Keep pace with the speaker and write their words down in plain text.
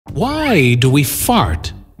Why do we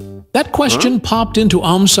fart? That question popped into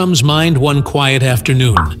AumSum's mind one quiet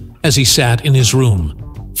afternoon as he sat in his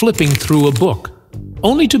room, flipping through a book,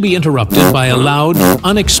 only to be interrupted by a loud,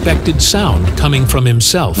 unexpected sound coming from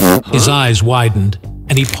himself. His eyes widened,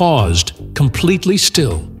 and he paused, completely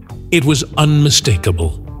still. It was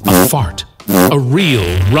unmistakable. A fart. A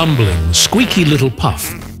real, rumbling, squeaky little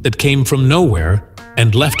puff that came from nowhere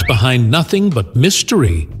and left behind nothing but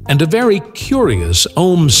mystery and a very curious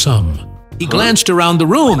AumSum. He glanced around the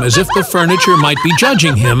room as if the furniture might be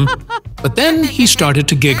judging him, but then he started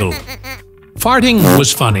to giggle. Farting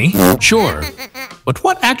was funny, sure, but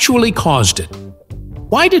what actually caused it?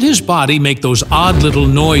 Why did his body make those odd little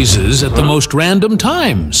noises at the most random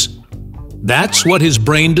times? That's what his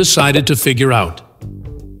brain decided to figure out.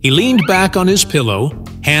 He leaned back on his pillow,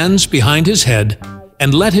 hands behind his head,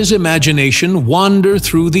 and let his imagination wander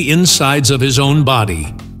through the insides of his own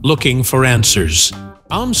body, looking for answers.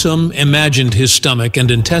 AumSum imagined his stomach and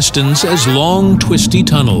intestines as long, twisty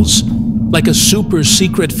tunnels, like a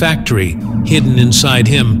super-secret factory hidden inside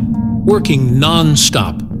him, working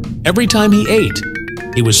non-stop. Every time he ate,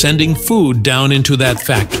 he was sending food down into that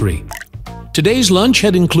factory. Today's lunch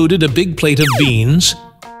had included a big plate of beans,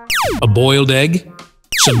 a boiled egg,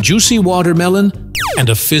 some juicy watermelon, and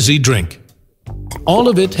a fizzy drink. All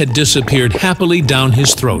of it had disappeared happily down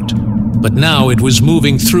his throat, but now it was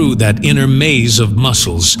moving through that inner maze of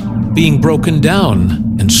muscles, being broken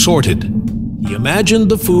down and sorted. He imagined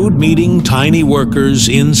the food meeting tiny workers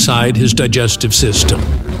inside his digestive system.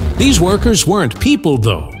 These workers weren't people,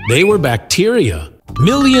 though. They were bacteria.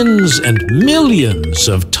 Millions and millions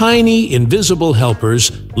of tiny, invisible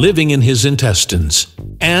helpers living in his intestines.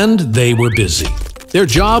 And they were busy. Their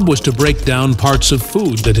job was to break down parts of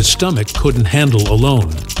food that his stomach couldn't handle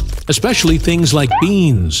alone, especially things like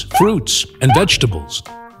beans, fruits, and vegetables.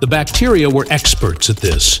 The bacteria were experts at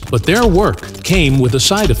this, but their work came with a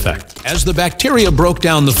side effect. As the bacteria broke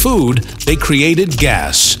down the food, they created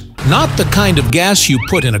gas. Not the kind of gas you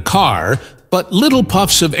put in a car, but little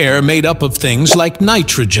puffs of air made up of things like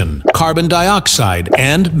nitrogen, carbon dioxide,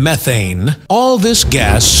 and methane. All this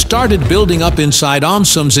gas started building up inside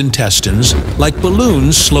AumSum's intestines like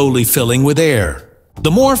balloons slowly filling with air.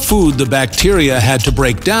 The more food the bacteria had to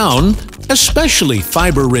break down, especially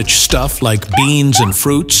fiber-rich stuff like beans and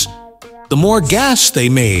fruits, the more gas they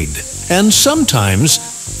made. And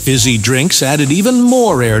sometimes, fizzy drinks added even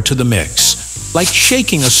more air to the mix, like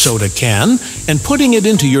shaking a soda can and putting it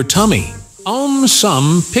into your tummy.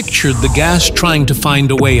 AumSum pictured the gas trying to find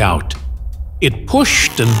a way out. It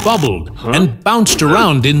pushed and bubbled and bounced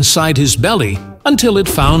around inside his belly until it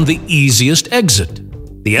found the easiest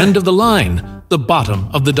exit. The end of the line, the bottom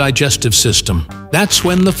of the digestive system. That's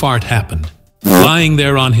when the fart happened. Lying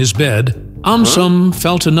there on his bed, AumSum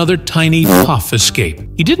felt another tiny puff escape.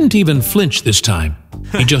 He didn't even flinch this time.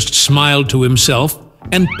 He just smiled to himself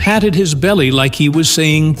and patted his belly like he was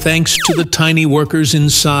saying thanks to the tiny workers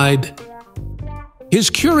inside. His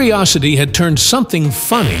curiosity had turned something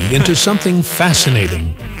funny into something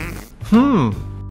fascinating.